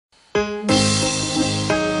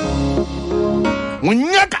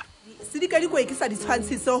Monyaka Sidika di ke sa di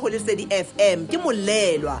tshwantshiso go le Sedi FM ke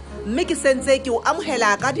molelwa mme ke sentse ke o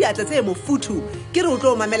amohela ka diatla tse mofuthu ke re o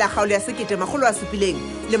tlo mamela gaolo ya 1747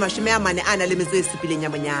 ya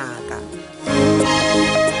Monyaka.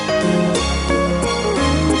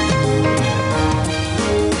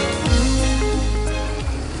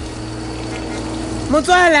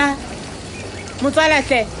 Motswala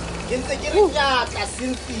hle ke ntse ke re nyatla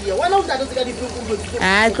Cynthia wena o tla tseka diphukulo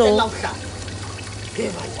tlo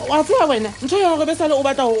wa tswa wena ntho ya go besale o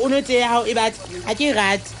batla o note ya hao e batla ha ke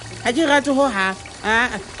rate ho ha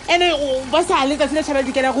ene o ba sa le tsatsi le tshaba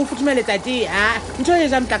dikela go futumeletsa te ntho e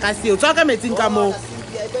ja mtlakase o tswa ka metsing ka mo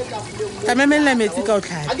ka memella metsi ka o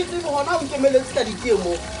tlhaka ha ke tsebe hona o nkemeletse ka diteng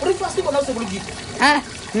mo re fa se bona se bolokile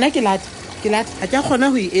nna ke lata ha ke kgona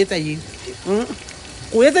ho e etsa yeng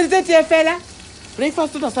o etsa ditse fela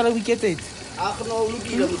breakfast o tla sala o iketsetse gona o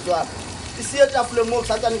lokile motswala ke se etla fule mo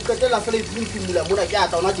sa tsane qetela fela e phimula mona ke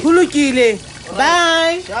ata ona ho lokile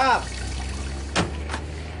bye sharp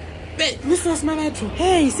Mrs. Malatho.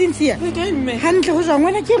 Hey, Cynthia. Mme. Hantle ho jwang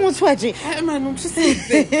wena ke motswaje. Ha man o tsitse.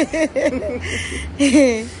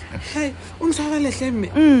 Hey, o ntshwara lehle mme.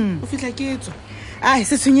 O fitla ke etswa. Ai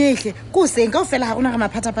se tshunyehle ko seng ka o fela ha rona re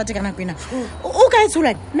maphathaphathe kana kwena o ka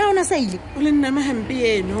itshulane na ona sa ile o le nna mahampe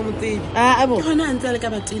yena ho motsebi abo ke hona ntse le ka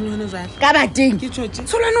bateng hona jwale ka bateng ke tshotse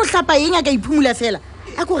tshulane o hlapa eng a ka iphumula fela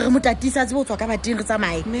a ko re motatisa tse botswa ka bateng re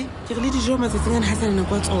tsamae mme ke re le dijo matsatsing ana ha sana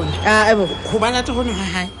nako tsona abo go bana tse hona ha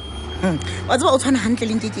hae wa tsaba o tshwana hantle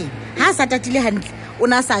le nkekeng ha sa tatile hantle o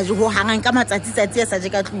na sa je ho hangang ka matsatsi ya sa je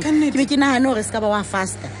ka tlung ke be ke nahane hore se ka ba wa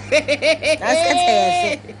faster a se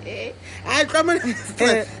tshehle a tla mo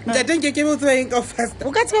ntateng ke mo tsweng ka faster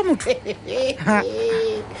o ka tseba motho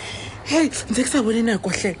hey ntse ke sa bone nako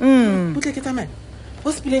hle butle ke tsamaya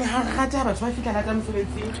hospitaleng ha rata batho ba fitla lata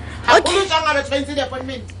mosebetsing ha o tsanga batho ba ntse di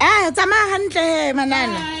appointment tsamaya hantle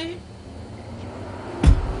manana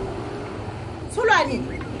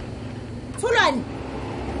Fulani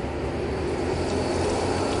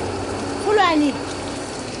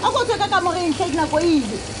a go tseka ka moreng hle nako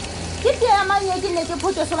ile ke tia manye ke ne ke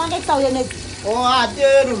photso solang ke sa o yene a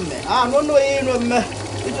tero mme no eno mme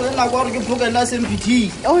e tlo nna go re ke phokela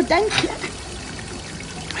semphithi thank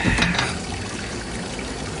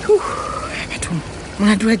you batho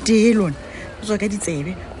mona dua telona o tswa ka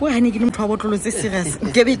ditsebe go hane ke le motho wa botlolo tse serious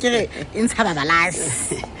ke be ke re e ntsha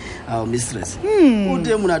babalasi mistress o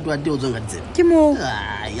te mona twa te o tswa ka ditsebe ke mo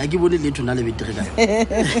ya ke bone letho na le betere ka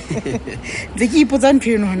ze ke ipotsa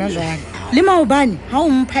ntho eno hona jwang le maobane ha o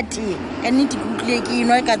mphathile ka nnete ke utlile ke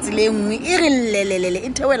inwa ka tsile nngwe e re lelelele e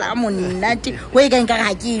thewela monate ho e ka nka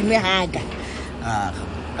ha ke inwe haka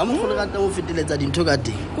ka mo go rata o feteletsa dintho ka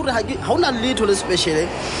teng gore ha ona letho le special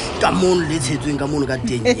ka mo le tshetsweng ka mono ka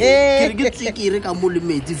teng ke re ke tsikire ka mo le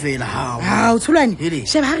metsi fela ha o tshulane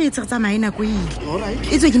sheba ha re tsetsa maina go ile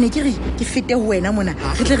e tswe ke ne ke re ke fete ho wena mona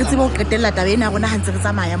re tle re tsebe ho qetella taba ena rona ha ntse re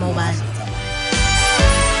tsamaya maobane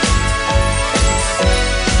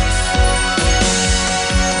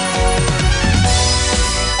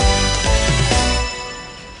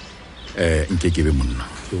nke ke be monna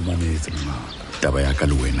ke o mametse monna taba ya ka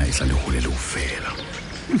le wena e sa le hole le o fela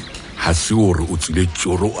ha se hore o tsile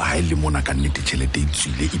tjoro a ile mona ka nnete tšhelete e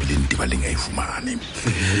tsile e bile nte ba leng a e fumane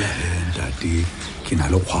fela ntate ke na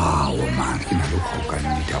le kgwao man ke na le kgwao ka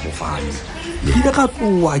nnete a bofane ke ile ka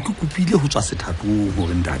tloa ke kopile ho tswa sethatong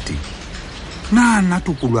hore ntate nna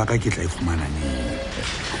tokolo ka ke tla e fumana neng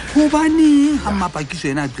hobane ha mapakiso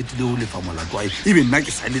ena a qetile ho lefa molato wa ebe nna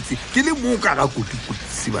ke saletse ke le mo ka ga kotsi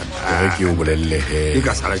bana ke o bolelle he e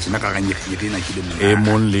ka sala tsena ka ga nyegirena ke le e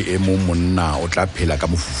mon le e mo monna o tla phela ka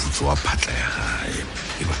mofufutso wa phatla ya gae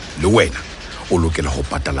le wena o lokela go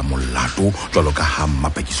patala molato jwalo ka ha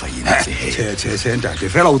mapakiso ena tse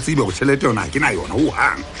ntate fela o tsebe go tšhelete yona ke na yona o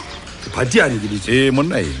hang ke phatiane ke ditse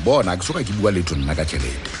monna bona ke soka ke bua letho nna ka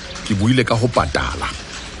tšhelete ke buile ka go patala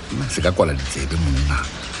se ka kwala ditsebe monna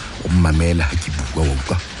o mmamela ha ke bua wa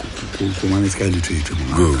utlwa go manetse ka letho etse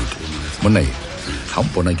monna good monna ha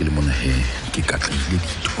mpona ke le monna he ke katlile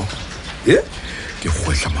ditho ke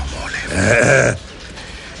gwehla mangole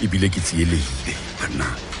e bile ke tsielehile bana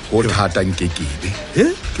o thata nkekebe ke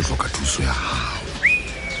hloka thuso ya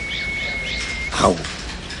hao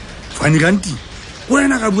fani ganti go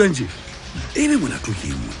ena ka bua nje ebe mona to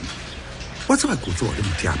ke mo wa tsaba go tswa le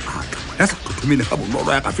motho ya maka ya sa thothomele ga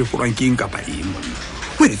bonolo ya ka fefolwang ke eng ka pa eng monna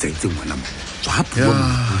o etsa itseng ngwana mo tswa puo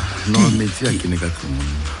no metsi a ke ne ka tlong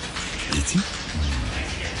metsi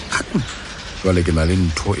jwale ke na le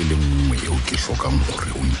ntho e le nngwe eo ke hlokang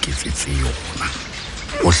gore o nketsetse yona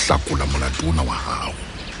o hlakola molatona wa hao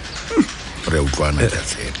re utlwana ke a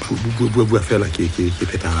tshepa bua fela ke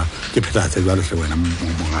pheta tse jwale hle wena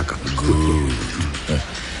mongaka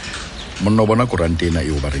monna bona korante ena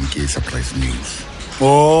eo ba reng ke surprise news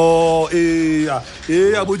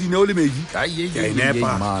a bo dineo le medi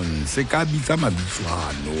man se ka bitsa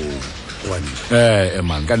mabitswano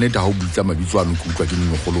man ka nnete ha o bitsa mabitswano ke utlwa ke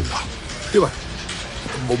mengogologa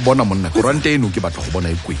bona monna korante eno ke batla go bona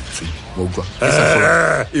e kwetswe wa utlwa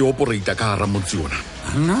e operata ka hara motse yona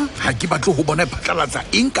ha ke batle go bona e phatlalatsa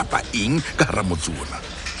eng kapa eng ka hara motse yona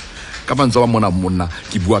ka mantswe wa monna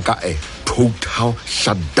ke bua ka total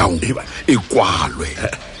shutdown e kwalwe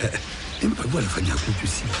empa bua lefanya go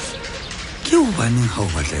tsisitse ke o baneng ha o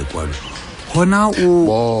batla e kwalwe hona o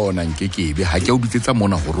bona nkekebe ha ke o bitsetsa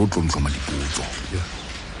mona gore o tlo ntloma dipotso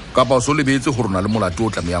kapa o so lebetse gore na le molato o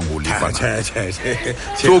tlameyang go lefa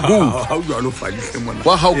so good ha o jalo fadihle mona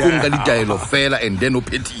wa ha o konka ditaelo fela and then o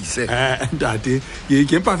phethise ntate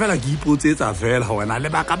ke empa fela ke ipotsetsa fela wena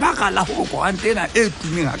le baka la go go antena e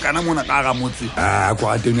tumeng ha kana mona ka ga motse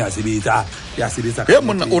go antena ya sebetsa he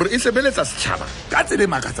monna o re e sebeletsa setšhaba ka tsele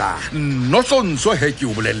makatsa no sonso he ke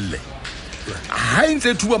o bolelle ha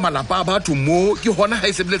ntse thuba malapa a batho mo ke hona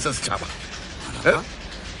ha e sebeletsa setšhaba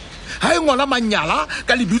ha e ngola manyala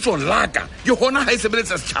ka lebitso laka ke hona ha e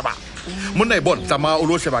sebeletsa setšhaba monna e bona tsamaya o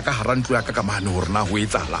lo sheba ka hara ntlo ya ka mane gore na go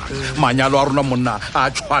etsalang manyalo a rona monna a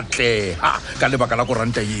tshwatleha ka lebaka la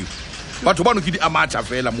koranta eo batho bano ke di amatha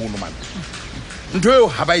fela mono man ntho eo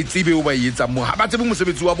ha ba e tsebe o ba e etsang mo ha ba tsebe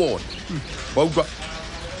mosebetsi wa bona ba utlwa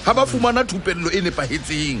ha ba fumana thupello e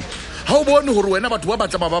nepahetseng ha o bone gore wena batho ba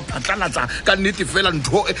batla ba phatlalatsa ka nnete fela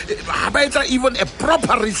ntho ha ba etsa even a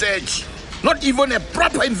proper research, not even a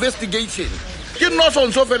proper investigation. Ke no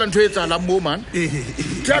sonso fela ntho e tsalang mo man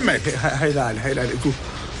damn it hailale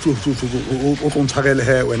o kontshwarele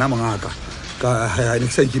he wena mongaka ka ha ne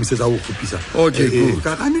se ke msetsa o khupisa okay good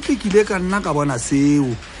ka nnete ke ile ka nna ka bona seo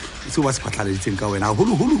se wa se phatlaleditseng ka wena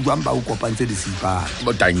holo jwang ba o kopantse di sipa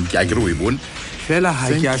but thank you a ke re o e bone fela ha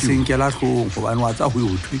ke a senkela tlhong go bana wa tsa ho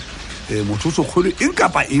yothwe motho so khole eng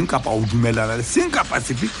kapa o dumelana le seng kapa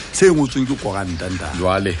sefe se ngotsweng ke korantanta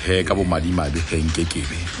jwale he ka bo madimabe he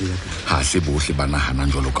nkekebe ha se bohle ba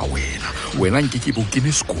nahanang jwalo ka wena nkekebe o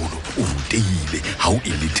kene sekolo o ruteile ha o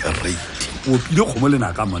illiterate o pile go mo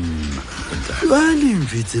lena ka monna ba le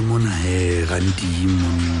mfetse mona he ganti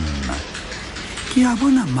monna ke a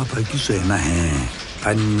bona mapakiso ena he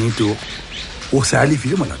a nnete o sa le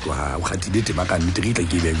file molato ha o khatile tema ka nnete re tla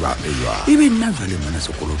ke be jwa e be nna jwale mona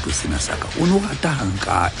sekoloto sena saka o no rata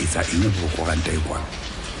hanka etsa eng go koranta e kwana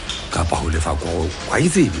kapa ho lefa go wa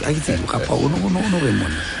itse kapa o no re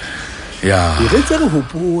mona ya re tse re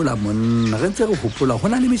hopola monna re tse re hopola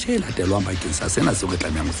hona le meshela telwang bakeng sa sena se re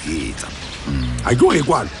tlameang go se etsa a ke o re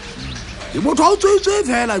kwala e motho o tswetse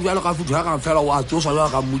fela jwalo ka futhu ga fela wa tsosa jwalo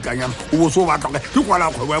ka mmutlanyana o bo so batla ke kwala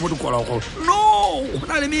kgwebo ya motho kwala go no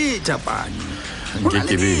hona le metjapane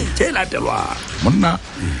nkekebe tshela telwa monna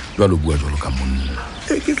jwalo bua jwalo ka monna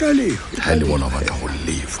ke tla le ha le bona batla go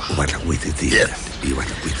lefa o batla go etsetse e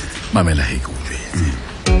batla go etsetse mamela he ke o jwetse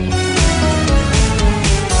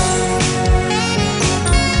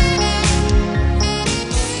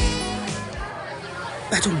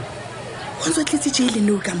batho go ntse tletse je le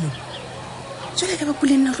no ka mo jole ka ba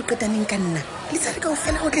puleng na go qetaneng ka nna le tsare ka o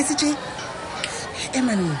fela go tletse je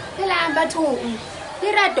man hela batho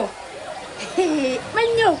Lerato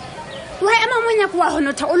manyo wa ema Monyaka wa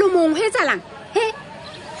honotha o lo mong ho etsalang he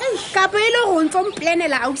ka pele go ntso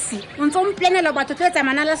mplanela ausi o ntso mplanela batho tlo etsa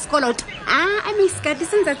manala sekoloto a me skati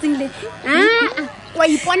sentsatsing le wa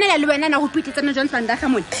iponela le wena na go pitetsana John van der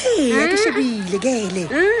Gamon ya ke shebile gele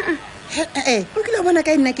o ke la bona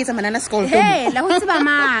ka nna ke tsa manana sekoloto la go tseba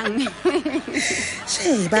mang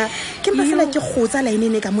sheba ke mafela ke gotsa line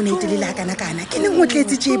ne ka mona itele la kana ke le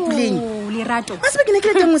ngotletse tse puleng Lerato ba se ke ne ke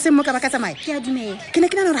le teng mo se mo ka ba ka tsamaya ke a dumela ke ne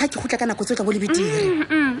ke nana re ha ke khutla kana go tse ka bo le bitire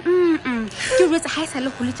ke botsa ha isa le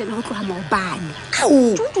go le tsena go tloga maobane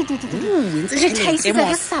au ntse thaisitse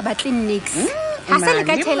ga sa batle next ha se le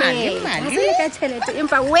ka thelete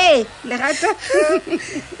empa we Lerato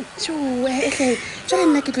jale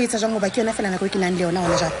nna ke tlo etsa jang go ba ke yona fela nako e ke nang le yona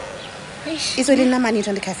ona jang e so le nna mane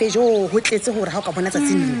tshwantse cafe jo ho tletse gore ha o ka bona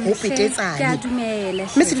tsatsing go petetsane ke a dumela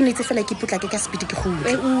mme se dinetse fela ke putla ke ka speed ke go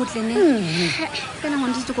o tlene kana mo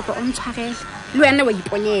ntse kopa o ntshwarele le wena wa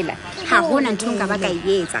iponyela ha hona ntho nka ba ka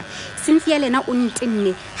etsa Cynthia lena o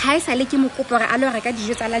ntenne ha isa le ke mo kopa re a lo reka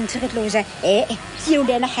dijo tsa lunch re tlo ja ke o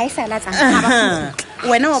lena ha isa la tsa ba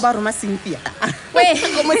wena wa ba roma Cynthia we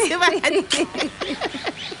go mo tseba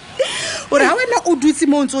ore ha wena o dutse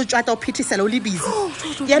mo ntse o tjata o phethesela o le busy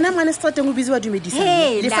yana mane strateng o busy wa dumedisa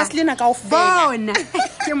le fast lena ka ofela bona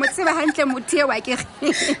ke mo tseba hantle motho e wa ke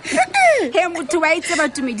he motho wa itse ba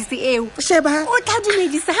dumedise eo sheba o tla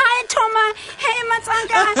dumedisa hi Thoma hey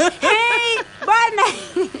Matsanga hey bona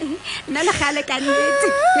nna le gale ka nnete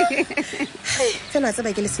fela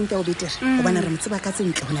tseba ke le sente o betere go bana re motseba ka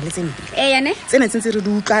tsentle hona le tsentle yane tsena tsentse re di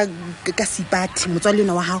utlwa ka sipati motswalle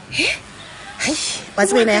wa hao ba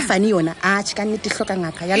tseba ena ya fani yona a tshika nnete hloka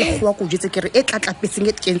ngaka ya lekgowa go jetse kere e tlatlapetseng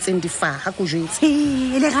e kentseng difaga go jetse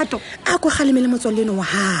le gato a go galemele motswalle wa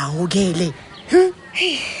hao gele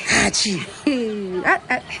hachi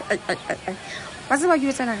ba tseba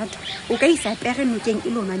ke tsela gato o ka isa pere nokeng e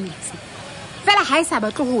lona metsi fela ha isa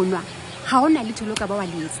batlo go nwa ha ona le tholo ka ba wa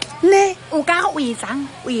letsi ne o ka o etsang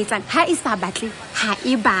ha isa batle ha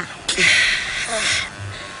e batle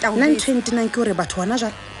nna 29 ke hore batho wana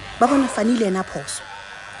jalo ba bona fani le ena phoso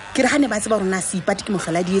ke re hane ba tseba rona sipati ke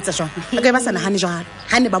mohlola di etsa jwang ka ba sana hane jwalo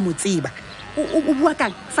hane ba mo tseba o bua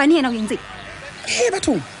kang fani yena o entse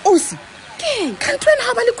batho o si ke kantwen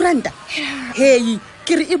ha ba le granta hey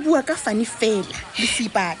ke re e bua ka fani fela le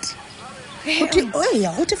sipati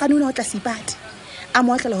ho te fani o tla sipati a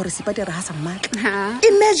mo atlela hore sipati re ha sa mmatla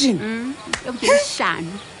imagine ke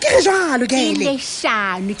shano ke re jalo gele ke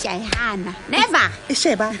shano ke hana never e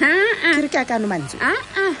sheba ke re ke ka no mantse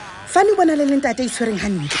fani bona le ntate e tshwereng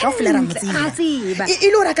hantle ka o fela ra motsiba e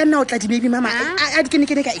le ora ka nna o tla di baby mama a di kene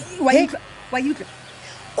ka wa yutla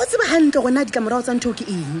o tseba hantle gona di kamorao tsa ntho ke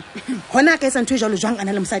eng hona ka etsa ntho e jalo jwang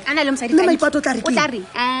ana le mosadi nna maipato tla re ke o tla re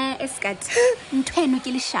eskat ntho eno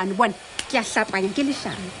ke le shano bona ke a hlapanya ke le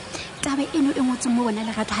shano taba eno e ngotse mo bona le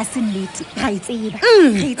gato ha se nnete ra itseba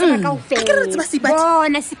ka ofela ke re tseba sipati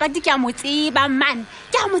bona sipati ke a motseba man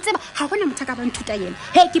ke a motseba ha bona motho ka ba nthuta yena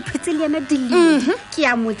he ke phetse le yena dilidi ke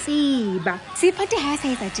a motseba sipati ha sa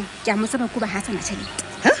etsa tse ke a motseba kuba ha sana tšhelete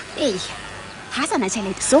ha sana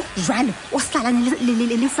tšhelete so jwale o salane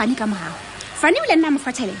le fani ka morao fani o le nna mo fa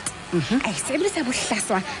tšhelete a sebedisa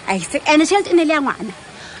bohlaswa a ene tšhelete ene le ya ngwana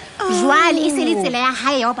jwale e se le tsela ya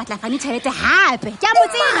hae ya o batla fani tšhelete hape ke a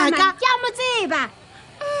motseba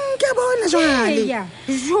ke a bona jwale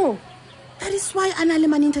jo that is why ana le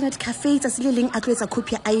man internet cafe tsa se le leng a tloetsa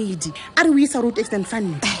copy ya ID a re o isa road extend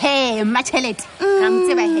fund ma tšhelete ka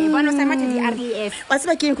motseba bona sa mathe di RDF wa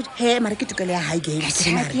tseba ke eng mara ke tukele ya hae game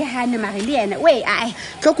ke hane mare le yena we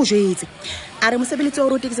tloko jetse a re mosebeletsi wa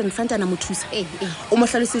road extend fund ana mo thusa o mo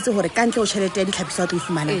hlalosetse hore ka ntle o tšhelete ya ditlhapiso a tlo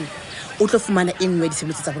fumana o tlo fumana engwe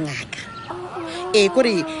disebeletse tsa bongaka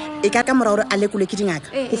kore e ka ka mora hore a lekole ke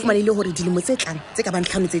dingaka go fumana ile hore dilemo tse tlang tse ka bang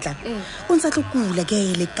tlhano tse tlang o ntse tlo kula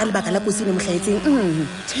gele ka lebaka la kosine mohlaetseng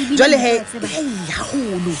jwale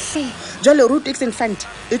haholo jwale root extend fund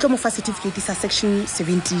e tlo mo fa certificate sa section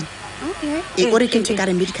 17 ore ke ntho ka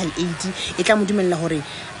re medical aid e tla mo dumella hore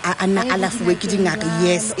a nna a lafuwe ke dingaka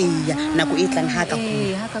yes nako e tlang ha ka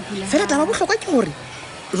kula fela taba bohlokwa ke hore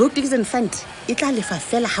road extend fund e tla lefa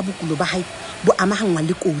fela ha bokulo ba hae bo amahangwa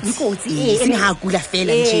le kotsi sene ha kula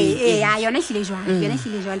fela nje yona hlile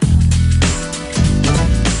jwang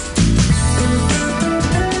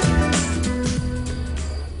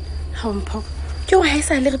Hompho ke o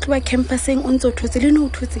haisa le re tloa campuseng o ntse o thotse le no o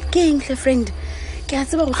thotse ke eng hle friend ke a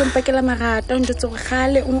tseba go tlompakela marata o ntse go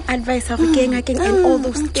gale o advice go ke eng and all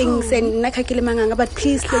those things and nna ka ke le manganga but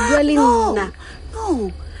please le bua le nna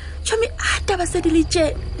no Chami ata ba se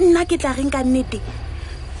dilitse nna ke tla reng ka nnete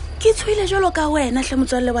ke tshwile jalo ka wena hle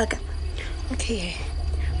motswalle wa ka okay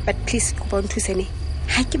but please go bon thusene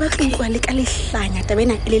ha ke ba tlotlwa le ka lehlanya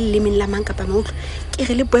tabena ile lemeng la mang kapa mautlo ke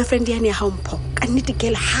re le boyfriend ya ne ha Mpho ka nnete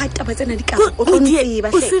ke le hata ba tsena di ka o tlo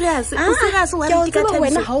ntseba o serious wa re ka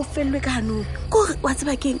wena ha o fellwe ka hanong ko wa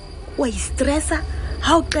tseba ke wa stressa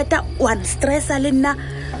ha o qeta wa stressa le nna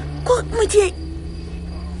ko modie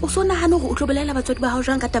o sona hano go utlobelela batswadi ba hao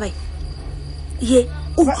jang ka tabai ye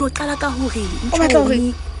o tlo tlala ka hore o batla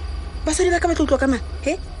hore ba se di ba ka ba tlotlo ka mang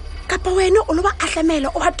kapa wena o lo ba ahlamela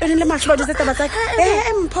o hatone le mahlodi tse taba tsa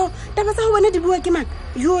Mpho taba tsa ho bona di bua ke mang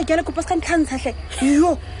yo ke le kopa ska ntlhantsha hle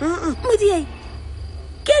yo modie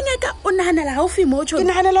ke nyaka o nahanela haufi mo tšho ke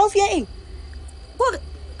nahanela haufi ya eng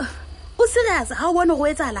o serious ha o bona go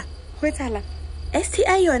etsala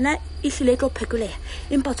STI yona e hlile tlo phekoleha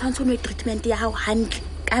empa tshwantsho no treatment ya hao hantle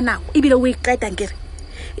kana ibile o iqeta ngere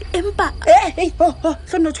empa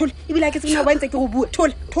hlonno thole ibile a ke tsena ba ntse ke go bua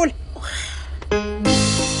thole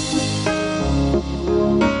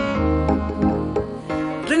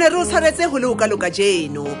re ne re o tshwaretse go le o ka loka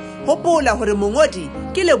jeno gopola gore mongodi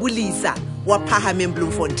ke Lebulisa wa Phahameng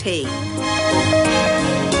Bloemfontein.